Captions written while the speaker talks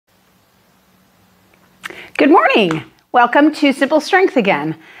Good morning. Welcome to Simple Strength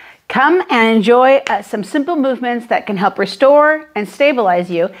again. Come and enjoy some simple movements that can help restore and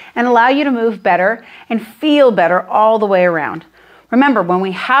stabilize you and allow you to move better and feel better all the way around. Remember, when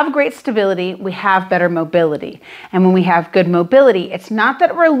we have great stability, we have better mobility. And when we have good mobility, it's not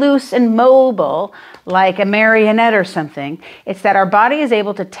that we're loose and mobile like a marionette or something. It's that our body is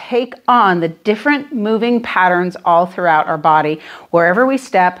able to take on the different moving patterns all throughout our body, wherever we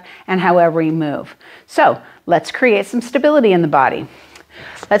step and however we move. So let's create some stability in the body.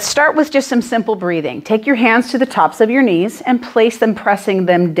 Let's start with just some simple breathing. Take your hands to the tops of your knees and place them, pressing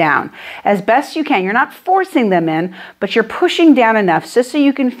them down as best you can. You're not forcing them in, but you're pushing down enough just so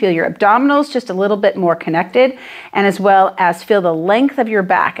you can feel your abdominals just a little bit more connected, and as well as feel the length of your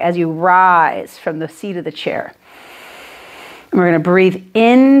back as you rise from the seat of the chair. And we're going to breathe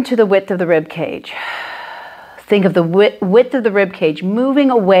into the width of the rib cage. Think of the width of the rib cage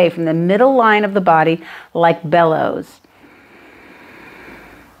moving away from the middle line of the body like bellows.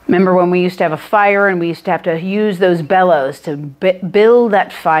 Remember when we used to have a fire and we used to have to use those bellows to build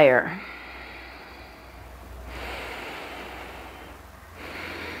that fire.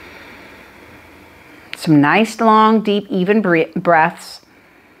 Some nice, long, deep, even breaths.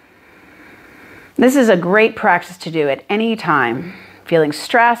 This is a great practice to do at any time. Feeling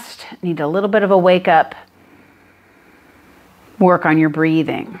stressed, need a little bit of a wake up. Work on your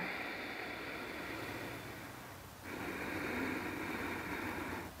breathing.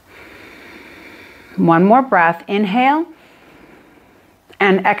 One more breath, inhale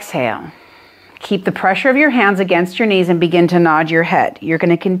and exhale. Keep the pressure of your hands against your knees and begin to nod your head. You're going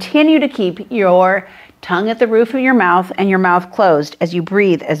to continue to keep your tongue at the roof of your mouth and your mouth closed as you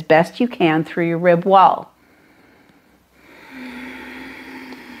breathe as best you can through your rib wall.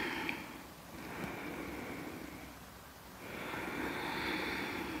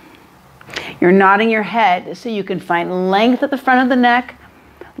 You're nodding your head so you can find length at the front of the neck,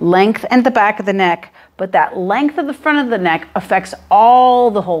 length at the back of the neck, but that length of the front of the neck affects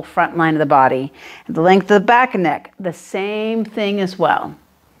all the whole front line of the body. And the length of the back of the neck, the same thing as well.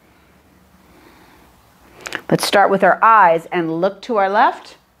 Let's start with our eyes and look to our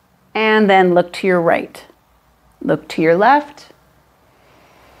left and then look to your right. Look to your left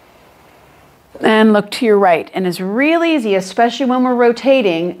and look to your right. And it's real easy, especially when we're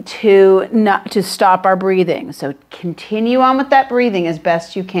rotating, to stop our breathing. So continue on with that breathing as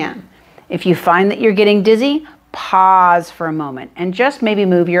best you can. If you find that you're getting dizzy, pause for a moment and just maybe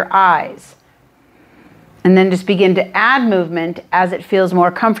move your eyes. And then just begin to add movement as it feels more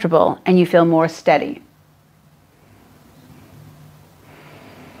comfortable and you feel more steady.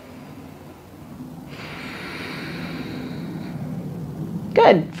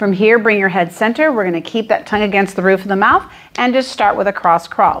 Good. From here, bring your head center. We're going to keep that tongue against the roof of the mouth and just start with a cross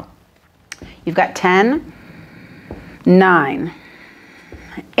crawl. You've got 10, 9,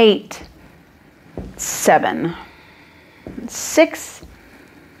 8, 7, 6,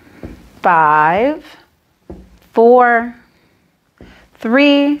 5, 4,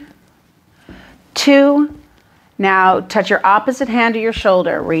 3, 2. Now touch your opposite hand to your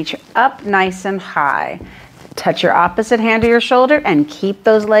shoulder. Reach up nice and high. Touch your opposite hand to your shoulder and keep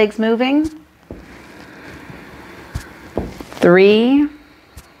those legs moving. 3,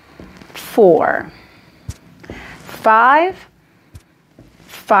 4, 5,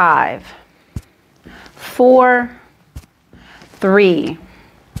 5, 4, 3,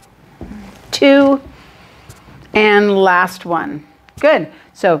 2, and last one. Good.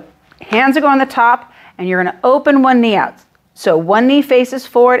 So hands are going on the top and you're going to open one knee out. So one knee faces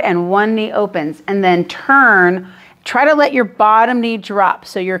forward and one knee opens, and then turn. Try to let your bottom knee drop.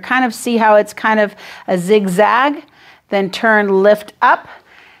 So you're kind of, see how it's kind of a zigzag? Then turn, lift up,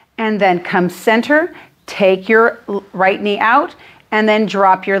 and then come center. Take your right knee out, and then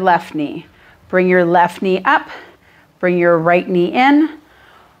drop your left knee. Bring your left knee up, bring your right knee in,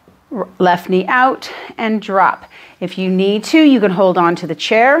 left knee out, and drop. If you need to, you can hold on to the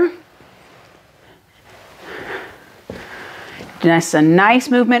chair. That's a nice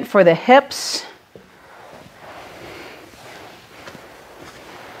movement for the hips.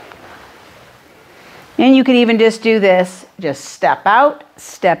 And you can even just do this. Just step out,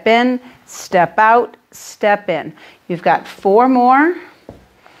 step in, step out, step in. You've got 4 more.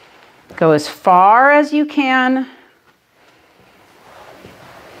 Go as far as you can.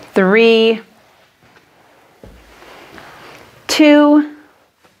 3, 2,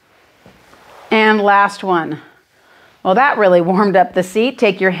 and last one. Well, that really warmed up the seat.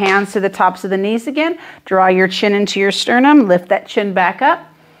 Take your hands to the tops of the knees again. Draw your chin into your sternum. Lift that chin back up.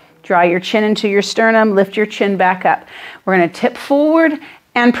 Draw your chin into your sternum. Lift your chin back up. We're going to tip forward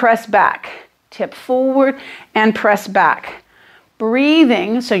and press back. tip forward, and press back.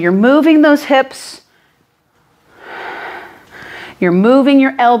 Breathing, so you're moving those hips, you're moving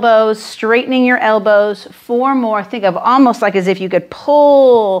your elbows, straightening your elbows. 4 more. Think of almost like as if you could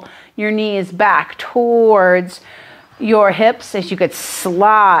pull your knees back towards your hips as you could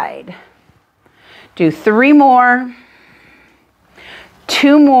slide. Do 3 more,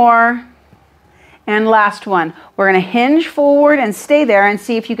 2 more, and last one. We're going to hinge forward and stay there and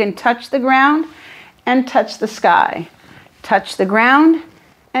see if you can touch the ground and touch the sky. Touch the ground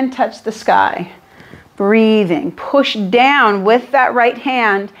and touch the sky. Breathing. Push down with that right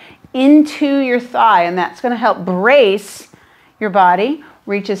hand into your thigh, and that's going to help brace your body.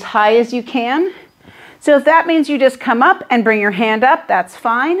 Reach as high as you can. So if that means you just come up and bring your hand up, that's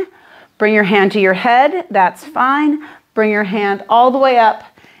fine. Bring your hand to your head, that's fine. Bring your hand all the way up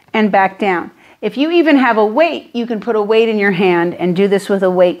and back down. If you even have a weight, you can put a weight in your hand and do this with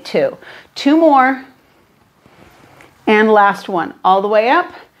a weight too. 2 more. And last one, all the way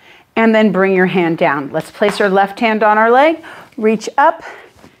up, and then bring your hand down. Let's place our left hand on our leg, reach up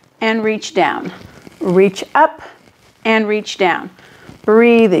and reach down. Reach up and reach down.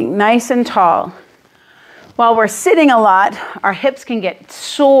 Breathing nice and tall. While we're sitting a lot, our hips can get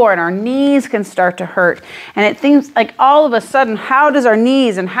sore and our knees can start to hurt. And it seems like all of a sudden, how does our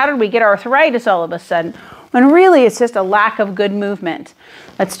knees and how did we get arthritis all of a sudden? When really it's just a lack of good movement.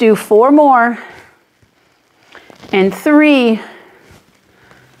 Let's do 4 more. And 3,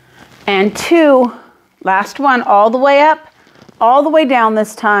 and 2, last one, all the way up, all the way down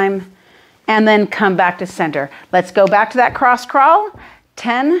this time, and then come back to center. Let's go back to that cross crawl.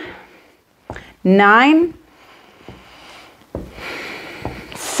 10, 9,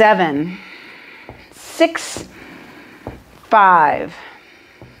 7, 6, 5,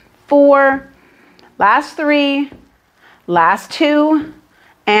 4, last 3, last 2,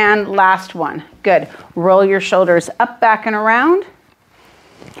 and last one. Good. Roll your shoulders up, back, and around.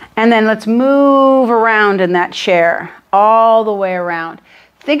 And then let's move around in that chair, all the way around.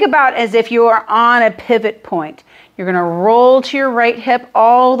 Think about as if you are on a pivot point. You're going to roll to your right hip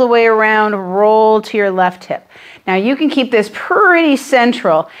all the way around, roll to your left hip. Now you can keep this pretty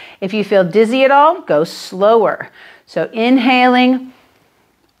central. If you feel dizzy at all, go slower. So inhaling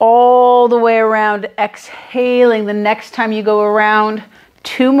all the way around, exhaling the next time you go around.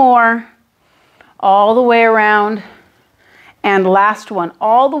 2 more, all the way around, and last one,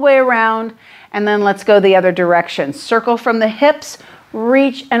 all the way around, and then let's go the other direction. Circle from the hips,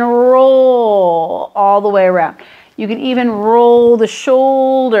 reach and roll all the way around. You can even roll the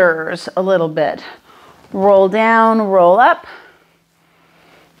shoulders a little bit. Roll down, roll up,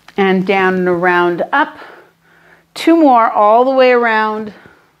 and down and around, up. 2 more, all the way around,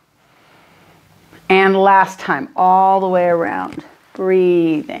 and last time, all the way around.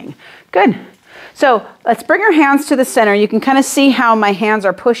 Breathing. Good. So let's bring our hands to the center. You can kind of see how my hands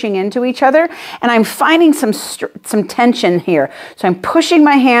are pushing into each other, and I'm finding some tension here. So I'm pushing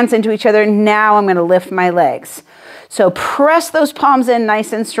my hands into each other. Now I'm going to lift my legs. So press those palms in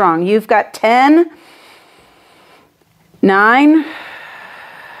nice and strong. You've got 10, 9,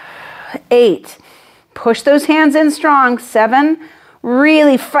 8. Push those hands in strong. 7.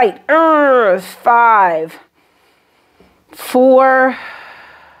 Really fight. 5. 4,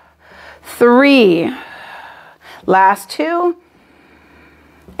 3, last 2,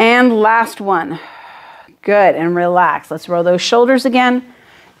 and last one. Good, and relax. Let's roll those shoulders again.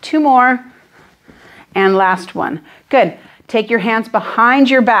 2 more, and last one. Good. Take your hands behind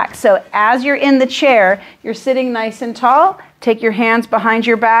your back. So as you're in the chair, you're sitting nice and tall. Take your hands behind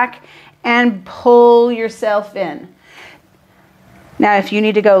your back and pull yourself in. Now, if you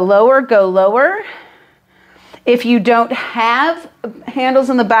need to go lower, go lower. If you don't have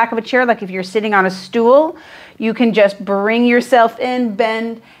handles in the back of a chair, like if you're sitting on a stool, you can just bring yourself in,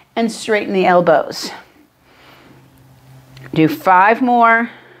 bend, and straighten the elbows. Do 5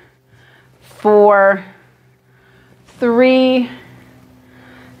 more, 4, 3,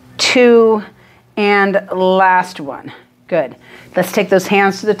 2, and last one. Good. Let's take those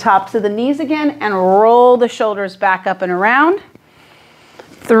hands to the tops of the knees again and roll the shoulders back up and around.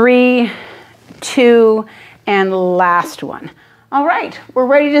 3, 2, and last one. All right, we're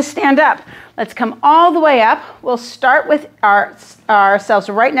ready to stand up. Let's come all the way up. We'll start with ourselves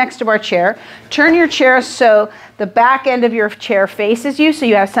right next to our chair. Turn your chair so the back end of your chair faces you so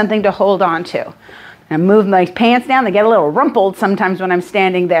you have something to hold on to. And move my pants down. They get a little rumpled sometimes when I'm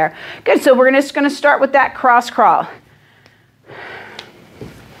standing there. Good, so we're just going to start with that cross crawl.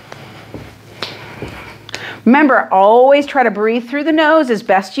 Remember, always try to breathe through the nose as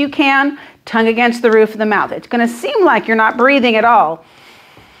best you can. Tongue against the roof of the mouth. It's going to seem like you're not breathing at all.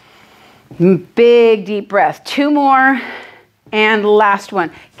 Big deep breath. 2 more. And last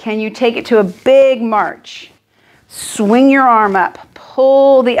one. Can you take it to a big march? Swing your arm up.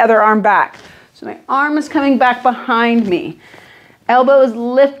 Pull the other arm back. So my arm is coming back behind me. Elbow is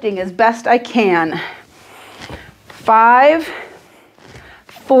lifting as best I can. 5,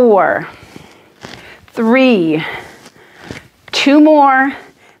 4, 3, 2 more.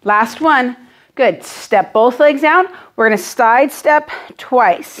 Last one. Good. Step both legs out. We're going to side step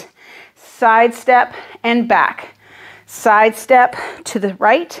twice. Side step and back. Side step to the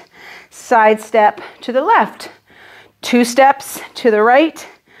right. Side step to the left. 2 steps to the right.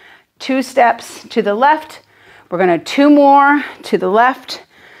 2 steps to the left. We're going to 2 more to the left.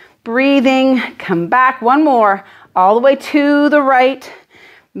 Breathing. Come back. 1 more. All the way to the right.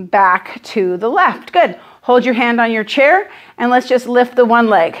 Back to the left. Good. Hold your hand on your chair and let's just lift the one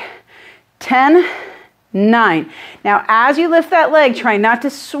leg. 10, 9. Now, as you lift that leg, try not to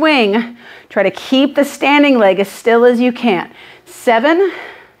swing. Try to keep the standing leg as still as you can. 7,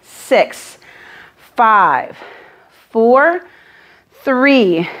 6, 5, 4,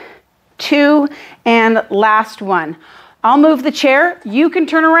 3, 2, and last one. I'll move the chair. You can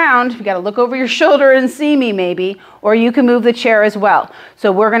turn around. You got to look over your shoulder and see me maybe, or you can move the chair as well.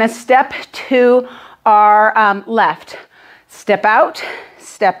 So we're going to step to our left. Step out,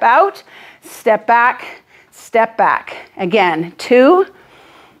 step back, step back. Again, 2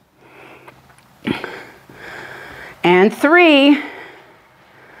 and 3,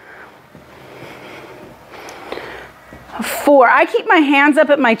 4. I keep my hands up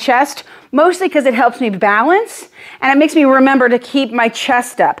at my chest mostly because it helps me balance and it makes me remember to keep my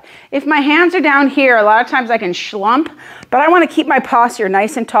chest up. If my hands are down here, a lot of times I can slump, but I want to keep my posture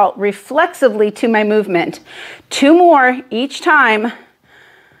nice and tall reflexively to my movement. 2 more each time.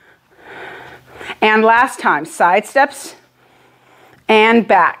 And last time, side steps and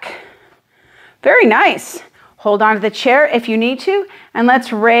back. Very nice. Hold on to the chair if you need to, and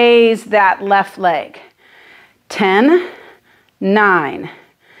let's raise that left leg. 10, 9,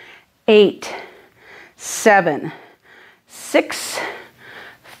 8, 7, 6,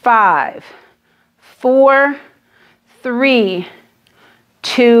 5, 4, 3,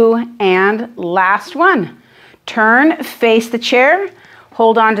 2, and last one. Turn, face the chair,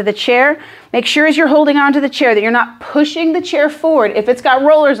 hold on to the chair. Make sure as you're holding on to the chair that you're not pushing the chair forward. If it's got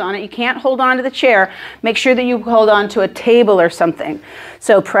rollers on it, you can't hold on to the chair. Make sure that you hold on to a table or something.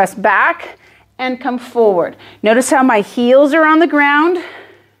 So press back and come forward. Notice how my heels are on the ground.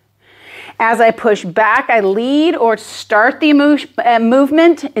 As I push back, I lead or start the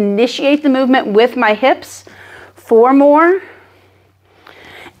movement, initiate the movement with my hips. 4 more.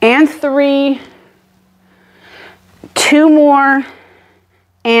 And 3. 2 more.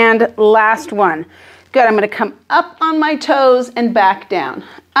 And last one. Good, I'm going to come up on my toes and back down.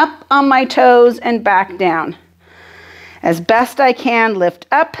 Up on my toes and back down. As best I can, lift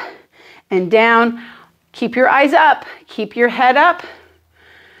up and down. Keep your eyes up. Keep your head up.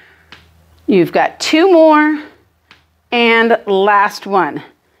 You've got 2 more. And last one.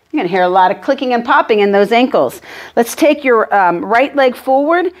 You're going to hear a lot of clicking and popping in those ankles. Let's take your right leg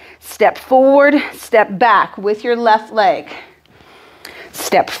forward, step back with your left leg.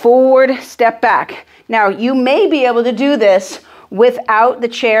 Step forward, step back. Now, you may be able to do this without the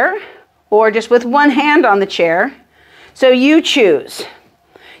chair or just with one hand on the chair. So you choose.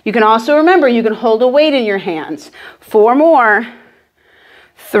 You can also remember you can hold a weight in your hands. 4 more.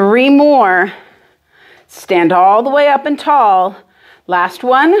 3 more. Stand all the way up and tall. Last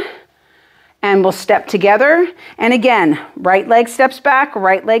one. And we'll step together. And again, right leg steps back,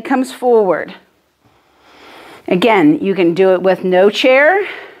 right leg comes forward. Again, you can do it with no chair.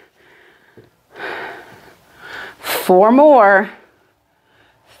 4 more.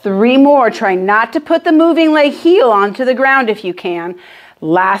 3 more. Try not to put the moving leg heel onto the ground if you can.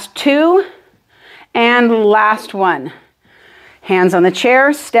 Last 2. And last one. Hands on the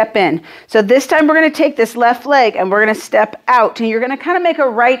chair, step in. So this time we're going to take this left leg and we're going to step out. And you're going to kind of make a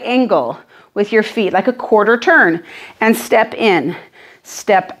right angle with your feet, like a quarter turn. And step in.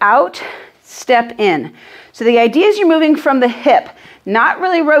 Step out, step in. So the idea is you're moving from the hip, not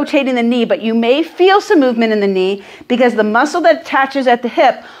really rotating the knee, but you may feel some movement in the knee because the muscle that attaches at the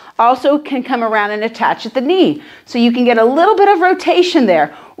hip also can come around and attach at the knee. So you can get a little bit of rotation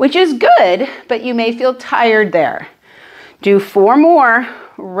there, which is good, but you may feel tired there. Do 4 more,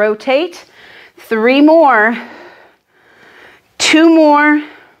 rotate, 3 more, 2 more,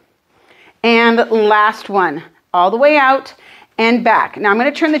 and last one. All the way out and back. Now I'm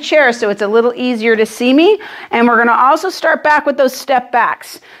going to turn the chair so it's a little easier to see me. And we're going to also start back with those step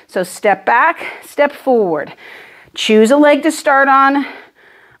backs. So step back, step forward. Choose a leg to start on.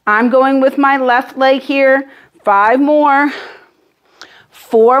 I'm going with my left leg here. 5 more.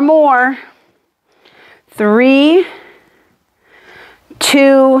 4 more. 3,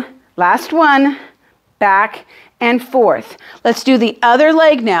 2, last one, back and forth. Let's do the other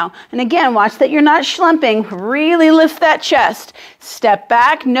leg now. And again, watch that you're not schlumping. Really lift that chest. Step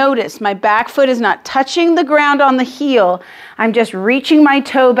back. Notice my back foot is not touching the ground on the heel. I'm just reaching my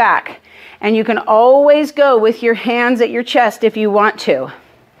toe back. And you can always go with your hands at your chest if you want to.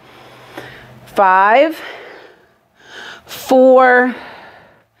 5, 4,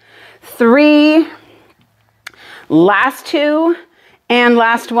 3, last 2, and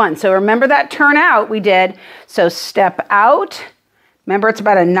last one. So remember that turn out we did. So step out. Remember it's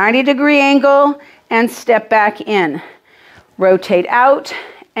about a 90-degree angle and step back in. Rotate out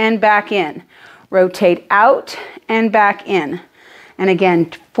and back in. Rotate out and back in. And again,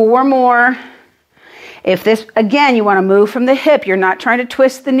 4 more. If this, again, you want to move from the hip, you're not trying to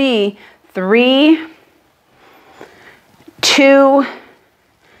twist the knee. 3, 2,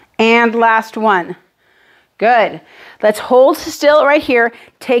 and last one. Good. Let's hold still right here.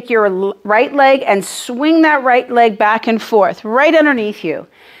 Take your right leg and swing that right leg back and forth, right underneath you.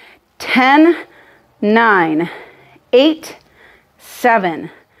 10, 9, 8, 7,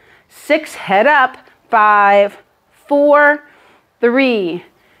 6, head up. 5, 4, 3,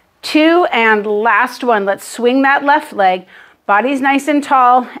 2, and last one. Let's swing that left leg. Body's nice and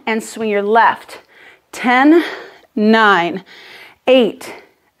tall, and swing your left. 10, 9, 8,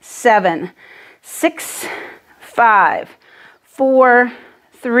 7, 6, 5, 4,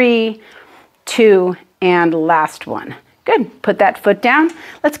 3, 2, and last one. Good. Put that foot down.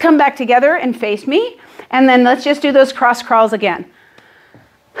 Let's come back together and face me. And then let's just do those cross crawls again.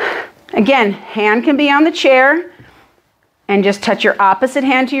 Again, hand can be on the chair and just touch your opposite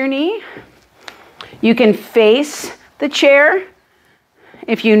hand to your knee. You can face the chair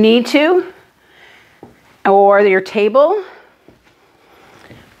if you need to, or your table.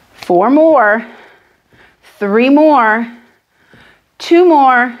 4 more. 3 more, 2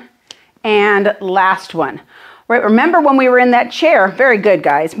 more, and last one. Right, remember when we were in that chair, very good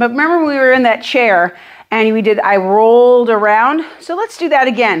guys, but remember when we were in that chair and I rolled around? So let's do that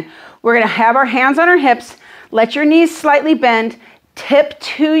again. We're gonna have our hands on our hips, let your knees slightly bend, tip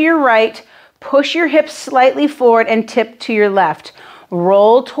to your right, push your hips slightly forward and tip to your left.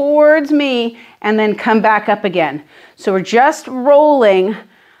 Roll towards me and then come back up again. So we're just rolling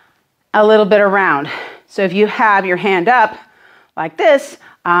a little bit around. So if you have your hand up like this,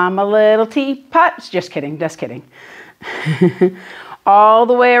 I'm a little teapot. Just kidding, just kidding. All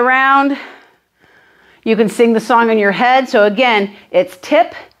the way around. You can sing the song in your head. So again, it's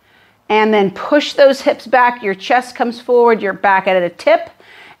tip and then push those hips back. Your chest comes forward, your back at a tip,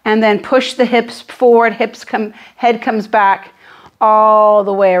 and then push the hips forward, head comes back all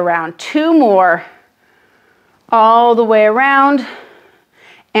the way around. 2 more, all the way around,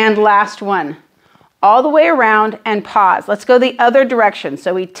 and last one. All the way around and pause. Let's go the other direction.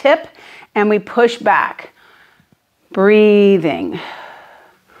 So we tip and we push back. Breathing.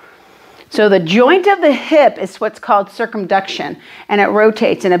 So the joint of the hip is what's called circumduction, and it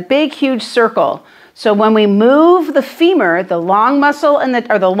rotates in a big, huge circle. So when we move the femur, the long muscle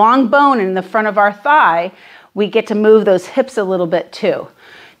or the long bone in the front of our thigh, we get to move those hips a little bit too.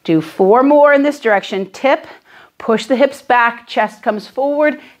 Do 4 more in this direction. Tip, push the hips back, chest comes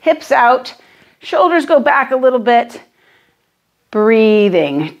forward, hips out. Shoulders go back a little bit.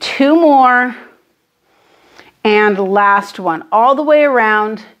 Breathing. 2 more. And last one. All the way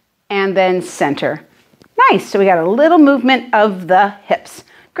around and then center. Nice. So we got a little movement of the hips.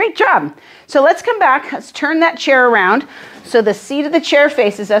 Great job. So let's come back. Let's turn that chair around. So the seat of the chair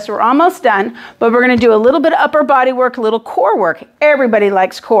faces us. We're almost done, but we're going to do a little bit of upper body work, a little core work. Everybody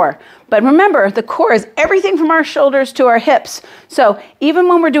likes core. But remember, the core is everything from our shoulders to our hips. So even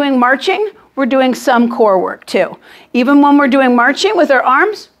when we're doing marching, we're doing some core work too. Even when we're doing marching with our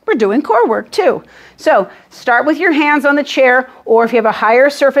arms, we're doing core work too. So start with your hands on the chair, or if you have a higher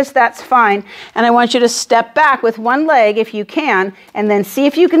surface, that's fine. And I want you to step back with one leg if you can, and then see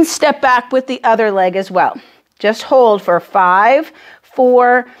if you can step back with the other leg as well. Just hold for 5,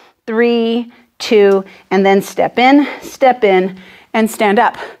 4, 3, 2, and then step in, and stand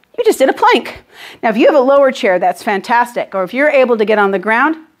up. You just did a plank. Now, if you have a lower chair, that's fantastic. Or if you're able to get on the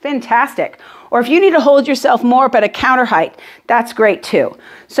ground, fantastic. Or if you need to hold yourself more up at a counter height, that's great too.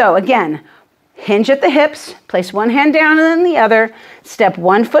 So again, hinge at the hips, place one hand down and then the other, step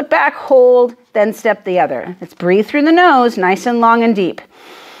one foot back, hold, then step the other. Let's breathe through the nose, nice and long and deep.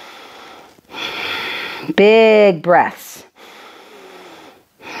 Big breaths.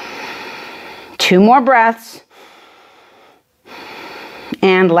 2 more breaths.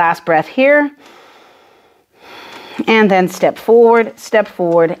 And last breath here. And then step forward,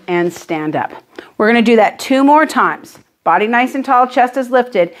 and stand up. We're gonna do that 2 more times. Body nice and tall, chest is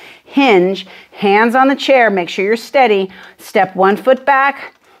lifted. Hinge, hands on the chair, make sure you're steady. Step 1 foot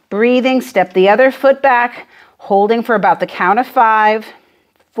back, breathing, step the other foot back, holding for about the count of 5,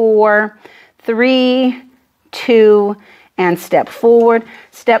 4, 3, 2, and step forward,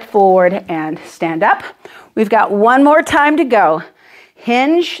 and stand up. We've got 1 more time to go.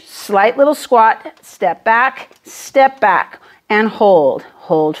 Hinge, slight little squat, step back, and hold.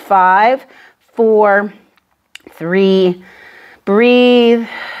 Hold 5, 4, 3, breathe,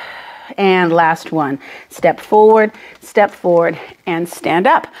 and last one. Step forward, and stand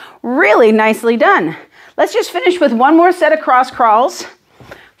up. Really nicely done. Let's just finish with 1 more set of cross crawls.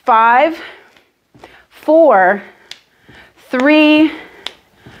 5, 4, 3,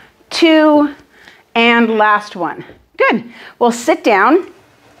 2, and last one. Good. Well, sit down.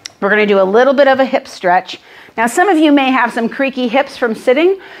 We're going to do a little bit of a hip stretch. Now, some of you may have some creaky hips from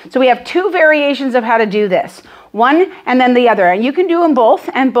sitting, so we have 2 variations of how to do this. One and then the other, and you can do them both,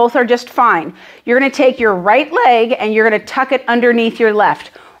 and both are just fine. You're going to take your right leg and you're going to tuck it underneath your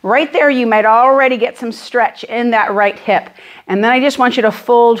left. Right there, you might already get some stretch in that right hip. And then I just want you to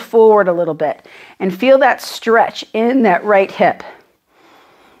fold forward a little bit and feel that stretch in that right hip.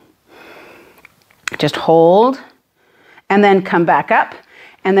 Just hold and then come back up.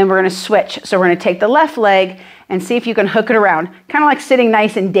 And then we're going to switch. So we're going to take the left leg and see if you can hook it around, kind of like sitting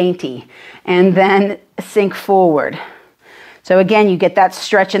nice and dainty, and then sink forward. So again, you get that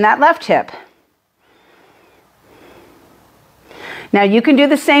stretch in that left hip. Now you can do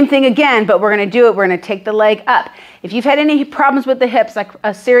the same thing again, but we're going to do it. We're going to take the leg up. If you've had any problems with the hips, like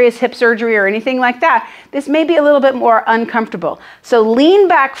a serious hip surgery or anything like that, this may be a little bit more uncomfortable. So lean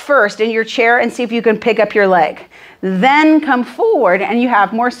back first in your chair and see if you can pick up your leg. Then come forward and you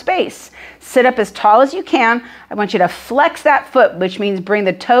have more space. Sit up as tall as you can. I want you to flex that foot, which means bring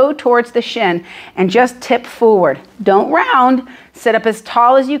the toe towards the shin and just tip forward. Don't round. Sit up as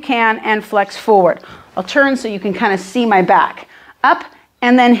tall as you can and flex forward. I'll turn so you can kind of see my back. Up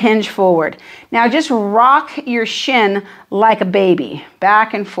and then hinge forward. Now just rock your shin like a baby,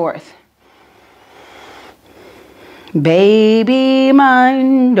 back and forth. Baby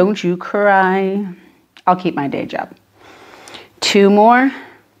mine, don't you cry. I'll keep my day job. 2 more,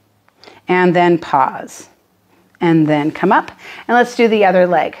 and then pause. And then come up, and let's do the other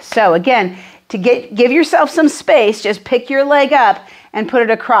leg. So again, to give yourself some space, just pick your leg up and put it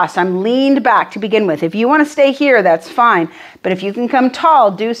across. I'm leaned back to begin with. If you want to stay here, that's fine. But if you can come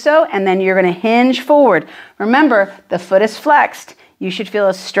tall, do so, and then you're going to hinge forward. Remember, the foot is flexed. You should feel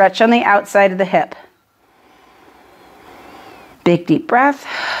a stretch on the outside of the hip. Big deep breath.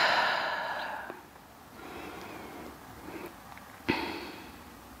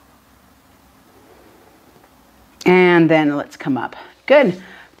 And then let's come up. Good.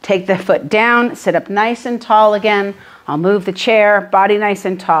 Take the foot down, sit up nice and tall again. I'll move the chair, body nice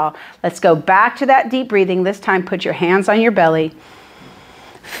and tall. Let's go back to that deep breathing. This time, put your hands on your belly.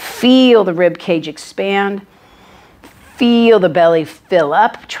 Feel the rib cage expand. Feel the belly fill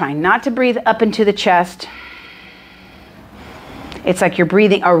up. Try not to breathe up into the chest. It's like you're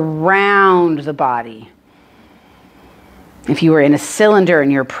breathing around the body. If you were in a cylinder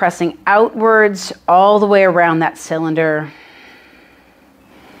and you're pressing outwards all the way around that cylinder.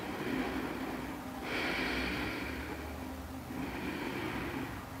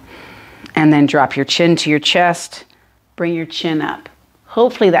 And then drop your chin to your chest. Bring your chin up.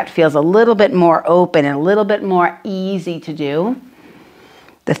 Hopefully that feels a little bit more open and a little bit more easy to do.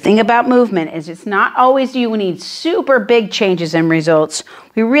 The thing about movement is it's not always you need super big changes in results.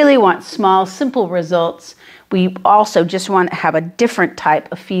 We really want small, simple results. We also just want to have a different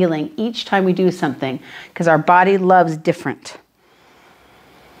type of feeling each time we do something because our body loves different.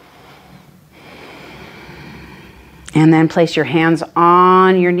 And then place your hands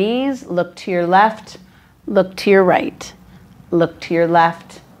on your knees. Look to your left, look to your right, look to your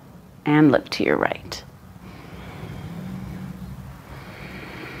left, and look to your right.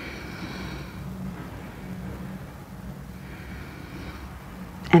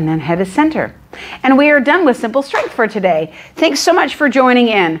 And then head to center. And we are done with Simple Strength for today. Thanks so much for joining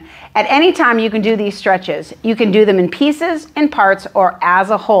in. At any time you can do these stretches. You can do them in pieces, in parts, or as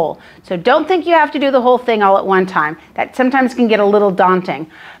a whole. So don't think you have to do the whole thing all at one time. That sometimes can get a little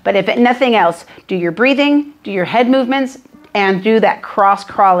daunting. But if nothing else, do your breathing, do your head movements, and do that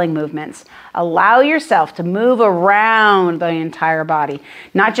cross-crawling movements. Allow yourself to move around the entire body.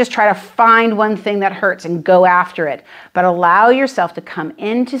 Not just try to find one thing that hurts and go after it, but allow yourself to come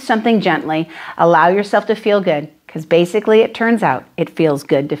into something gently. Allow yourself to feel good. because basically it turns out it feels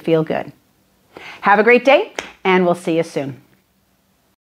good to feel good. Have a great day, and we'll see you soon.